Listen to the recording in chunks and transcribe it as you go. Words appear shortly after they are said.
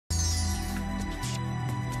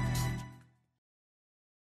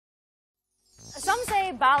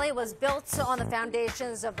say Bali was built on the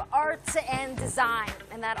foundations of art and design,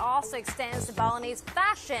 and that also extends to Balinese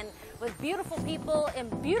fashion, with beautiful people in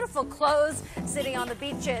beautiful clothes sitting on the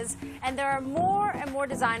beaches. And there are more and more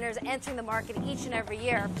designers entering the market each and every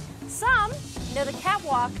year. Some know the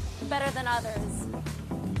catwalk better than others.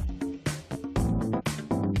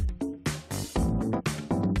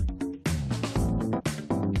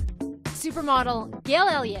 Supermodel Gail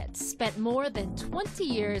Elliott spent more than 20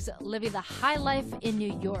 years living the high life in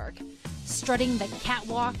New York, strutting the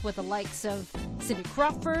catwalk with the likes of Cindy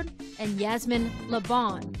Crawford and Yasmin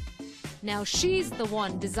Laban. Now she's the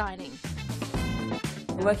one designing.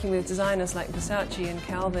 Working with designers like Versace and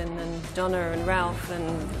Calvin and Donna and Ralph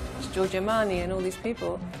and Giorgio Armani and all these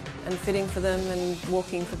people, and fitting for them and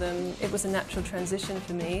walking for them, it was a natural transition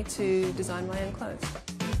for me to design my own clothes.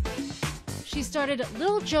 She started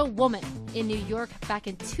Little Joe Woman in New York back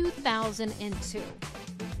in 2002.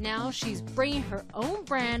 Now she's bringing her own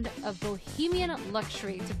brand of bohemian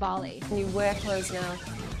luxury to Bali. You wear clothes now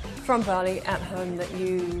from Bali at home that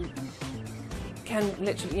you can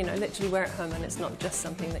literally wear at home, and it's not just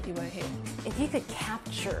something that you wear here. If you could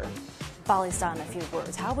capture Bali style in a few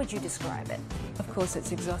words, how would you describe it? Of course,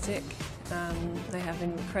 it's exotic. They have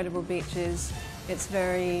incredible beaches. It's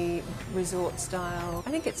very resort style. I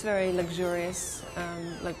think it's very luxurious,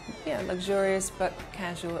 luxurious but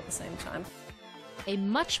casual at the same time. A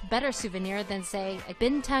much better souvenir than, say, a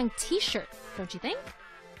bintang t-shirt, don't you think?